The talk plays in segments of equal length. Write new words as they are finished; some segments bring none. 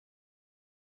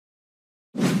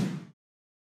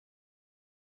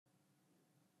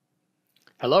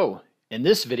Hello. In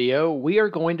this video, we are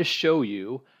going to show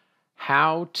you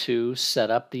how to set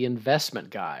up the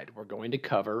investment guide. We're going to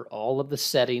cover all of the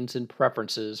settings and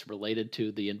preferences related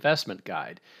to the investment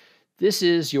guide. This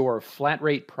is your flat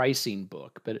rate pricing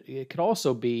book, but it could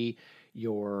also be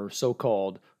your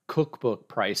so-called cookbook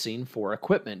pricing for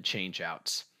equipment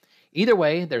changeouts. Either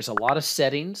way, there's a lot of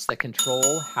settings that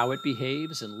control how it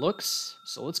behaves and looks,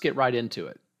 so let's get right into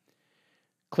it.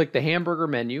 Click the hamburger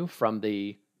menu from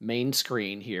the main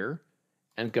screen here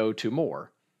and go to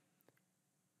More.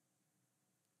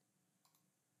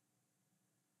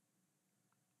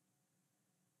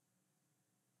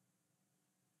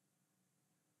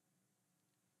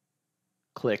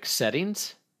 Click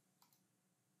Settings,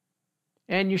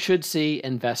 and you should see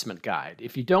Investment Guide.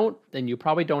 If you don't, then you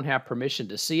probably don't have permission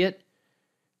to see it,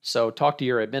 so talk to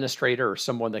your administrator or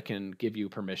someone that can give you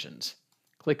permissions.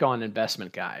 Click on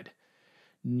Investment Guide.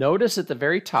 Notice at the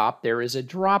very top there is a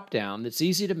drop-down that's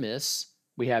easy to miss.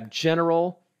 We have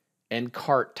General and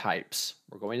Cart types.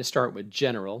 We're going to start with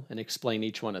General and explain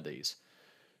each one of these.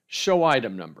 Show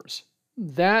item numbers.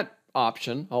 That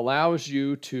option allows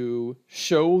you to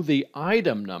show the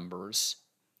item numbers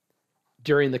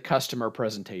during the customer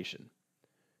presentation.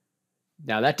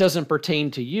 Now, that doesn't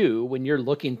pertain to you. When you're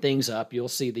looking things up, you'll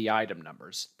see the item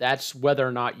numbers. That's whether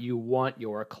or not you want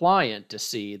your client to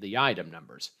see the item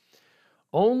numbers.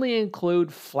 Only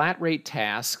include flat rate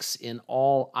tasks in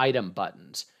all item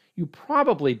buttons. You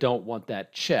probably don't want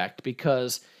that checked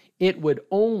because it would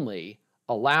only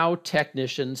allow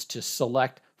technicians to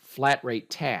select flat rate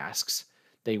tasks.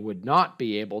 They would not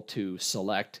be able to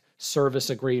select service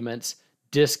agreements,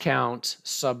 discounts,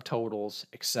 subtotals,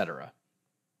 etc.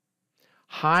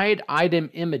 Hide item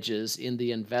images in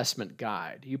the investment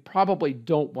guide. You probably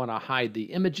don't want to hide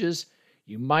the images.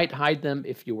 You might hide them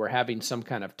if you were having some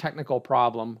kind of technical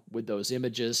problem with those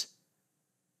images.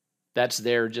 That's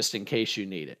there just in case you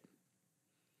need it.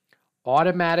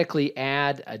 Automatically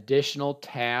add additional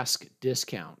task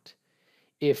discount.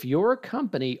 If your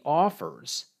company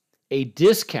offers a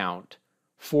discount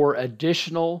for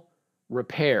additional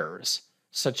repairs,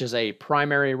 such as a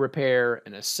primary repair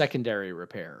and a secondary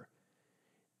repair,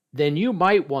 then you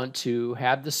might want to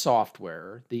have the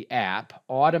software, the app,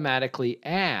 automatically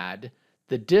add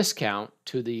the discount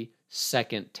to the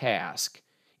second task.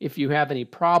 If you have any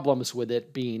problems with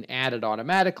it being added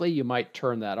automatically, you might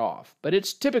turn that off. But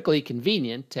it's typically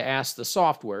convenient to ask the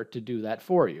software to do that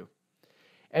for you.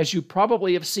 As you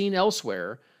probably have seen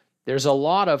elsewhere, there's a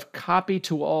lot of copy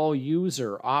to all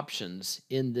user options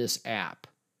in this app.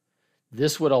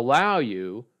 This would allow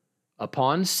you,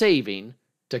 upon saving,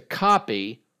 to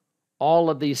copy all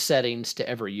of these settings to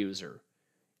every user.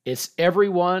 It's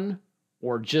everyone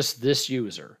or just this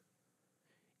user.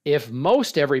 If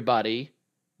most everybody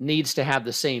needs to have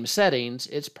the same settings,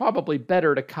 it's probably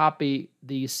better to copy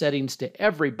these settings to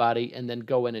everybody and then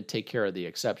go in and take care of the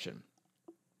exception.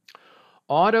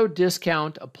 Auto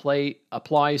discount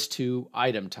applies to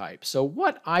item type. So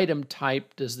what item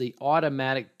type does the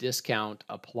automatic discount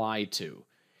apply to?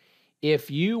 If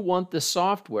you want the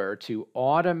software to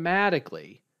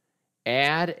automatically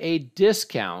add a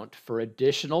discount for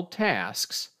additional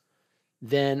tasks,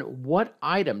 then what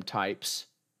item types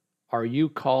are you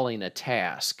calling a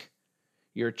task?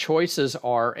 Your choices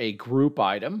are a group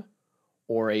item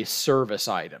or a service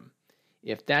item.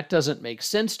 If that doesn't make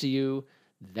sense to you,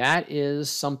 that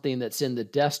is something that's in the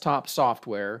desktop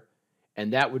software,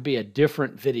 and that would be a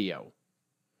different video.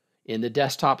 In the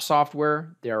desktop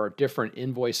software, there are different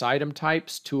invoice item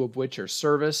types, two of which are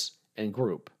service and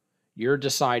group. You're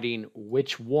deciding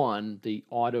which one the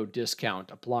auto discount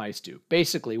applies to.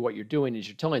 Basically, what you're doing is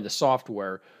you're telling the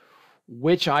software,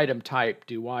 which item type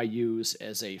do I use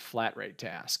as a flat rate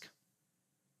task?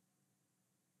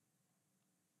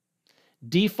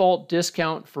 Default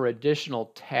discount for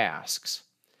additional tasks.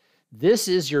 This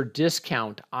is your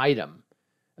discount item.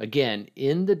 Again,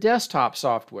 in the desktop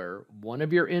software, one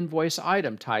of your invoice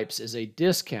item types is a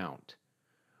discount.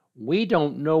 We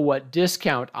don't know what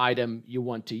discount item you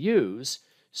want to use,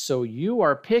 so you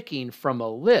are picking from a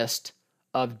list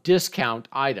of discount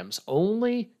items.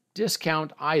 Only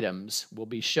discount items will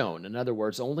be shown. In other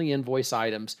words, only invoice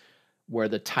items where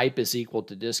the type is equal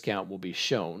to discount will be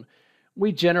shown.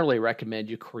 We generally recommend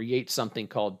you create something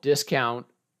called discount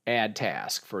add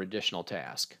task for additional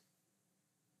task.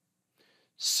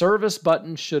 Service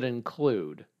button should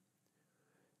include,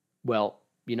 well,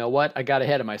 you know what? I got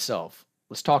ahead of myself.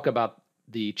 Let's talk about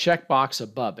the checkbox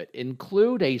above it.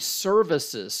 Include a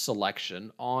services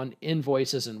selection on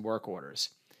invoices and work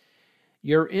orders.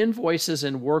 Your invoices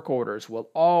and work orders will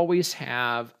always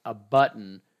have a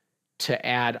button to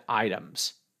add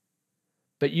items.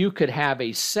 but you could have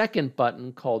a second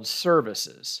button called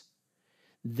Services.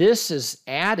 This is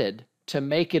added to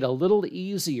make it a little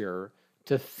easier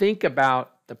to think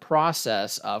about the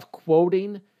process of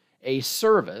quoting a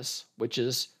service, which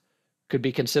could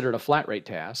be considered a flat rate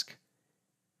task,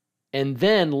 and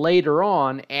then later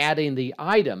on adding the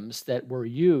items that were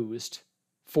used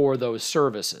for those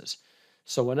services.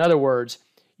 So in other words,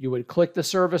 you would click the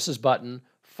Services button,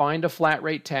 find a flat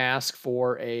rate task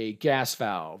for a gas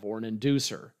valve or an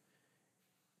inducer,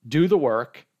 do the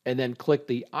work, and then click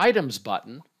the Items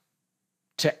button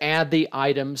to add the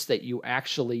items that you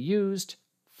actually used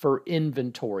for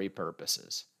inventory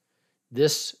purposes.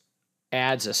 This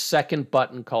adds a second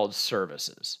button called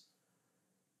Services.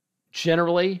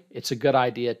 Generally, it's a good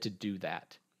idea to do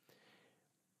that.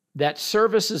 That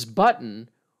Services button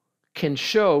can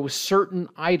show certain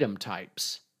item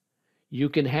types. You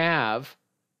can have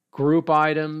group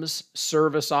items,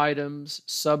 service items,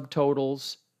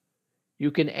 subtotals. You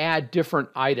can add different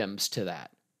items to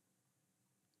that.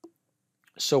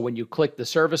 So when you click the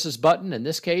Services button, in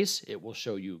this case, it will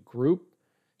show you group,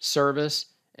 service,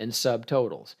 and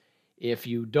subtotals. If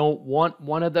you don't want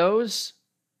one of those,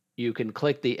 you can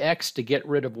click the X to get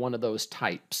rid of one of those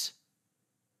types.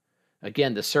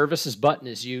 Again, the Services button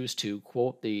is used to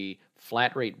quote the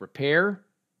flat rate repair,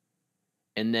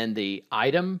 and then the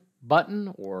Item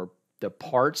button or the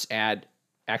parts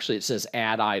actually it says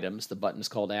Add Items. The button is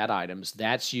called Add Items.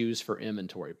 That's used for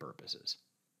inventory purposes.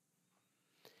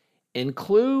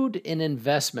 Include an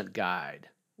investment guide.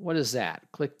 What is that?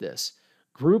 Click this.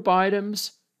 Group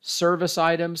items, service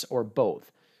items, or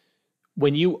both.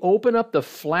 When you open up the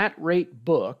flat rate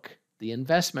book, the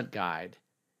investment guide,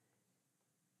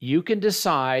 you can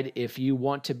decide if you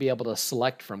want to be able to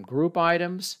select from group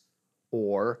items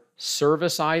or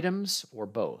service items or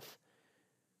both.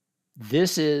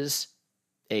 This is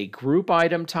a group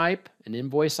item type, an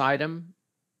invoice item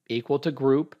equal to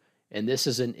group, and this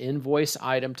is an invoice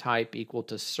item type equal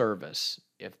to service.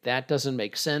 If that doesn't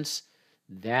make sense,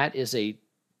 that is a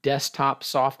desktop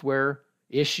software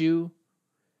issue,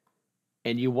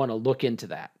 and you want to look into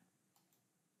that.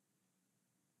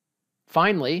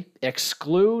 Finally,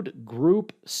 exclude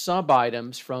group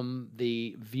sub-items from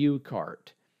the view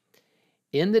cart.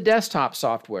 In the desktop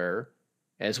software,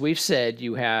 as we've said,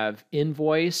 you have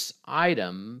invoice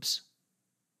item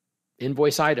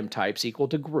types equal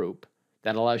to group.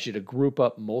 That allows you to group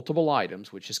up multiple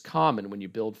items, which is common when you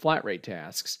build flat rate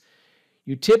tasks.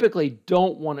 You typically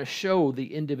don't want to show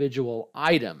the individual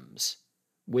items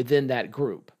within that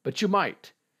group, but you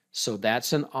might. So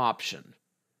that's an option.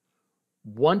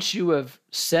 Once you have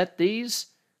set these,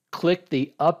 click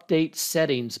the Update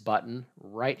Settings button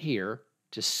right here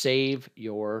to save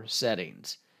your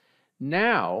settings.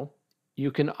 Now, you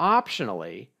can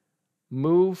optionally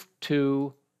move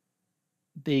to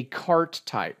the cart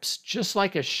types. Just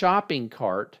like a shopping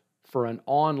cart for an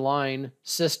online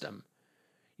system,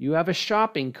 you have a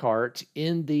shopping cart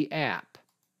in the app,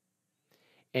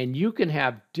 and you can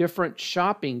have different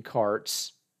shopping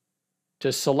carts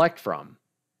to select from.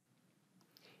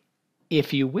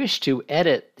 If you wish to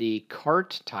edit the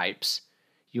cart types,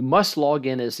 you must log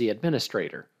in as the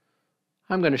administrator.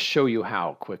 I'm going to show you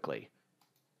how quickly.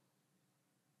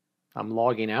 I'm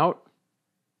logging out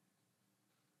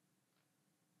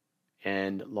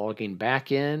and logging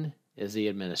back in as the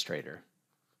administrator.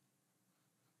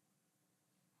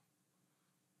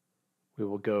 We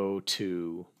will go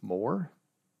to More,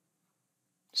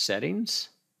 Settings,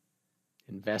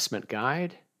 Investment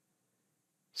Guide,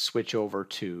 switch over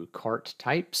to Cart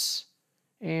Types,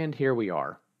 and here we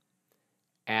are.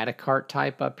 Add a cart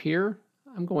type up here.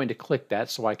 I'm going to click that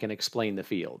so I can explain the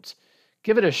fields.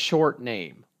 Give it a short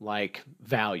name like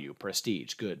value,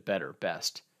 prestige, good, better,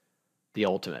 best, the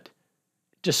ultimate.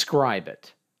 Describe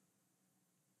it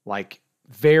like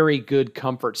very good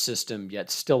comfort system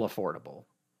yet still affordable.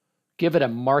 Give it a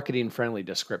marketing-friendly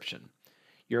description.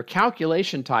 Your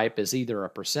calculation type is either a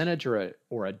percentage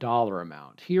or a dollar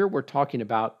amount. Here we're talking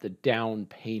about the down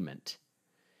payment.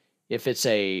 If it's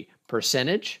a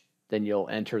percentage, then you'll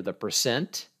enter the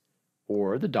percent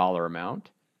or the dollar amount,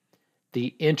 the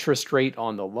interest rate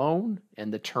on the loan,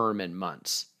 and the term in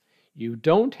months. You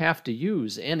don't have to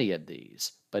use any of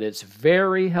these, but it's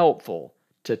very helpful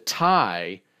to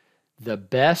tie the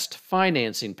best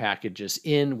financing packages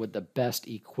in with the best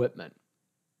equipment.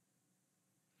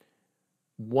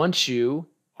 Once you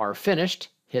are finished,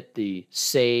 hit the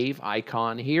Save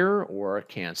icon here or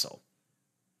Cancel.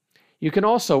 You can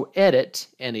also edit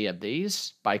any of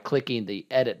these by clicking the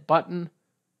Edit button.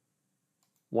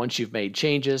 Once you've made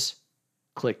changes,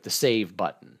 click the Save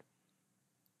button.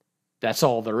 That's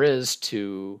all there is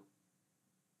to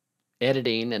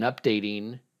editing and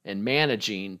updating and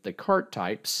managing the cart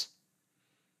types.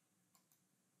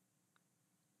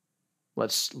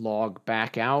 Let's log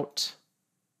back out.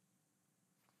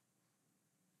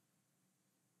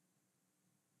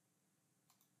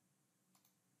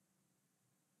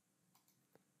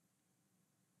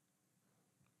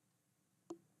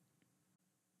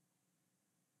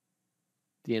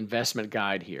 The investment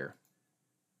guide here.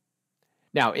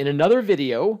 Now, in another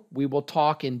video, we will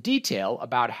talk in detail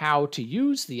about how to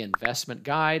use the investment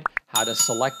guide, how to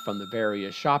select from the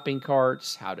various shopping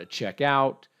carts, how to check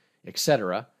out,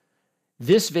 etc.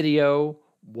 This video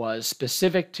was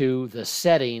specific to the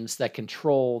settings that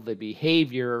control the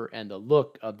behavior and the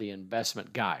look of the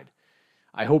investment guide.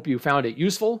 I hope you found it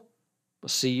useful. We'll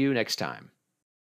see you next time.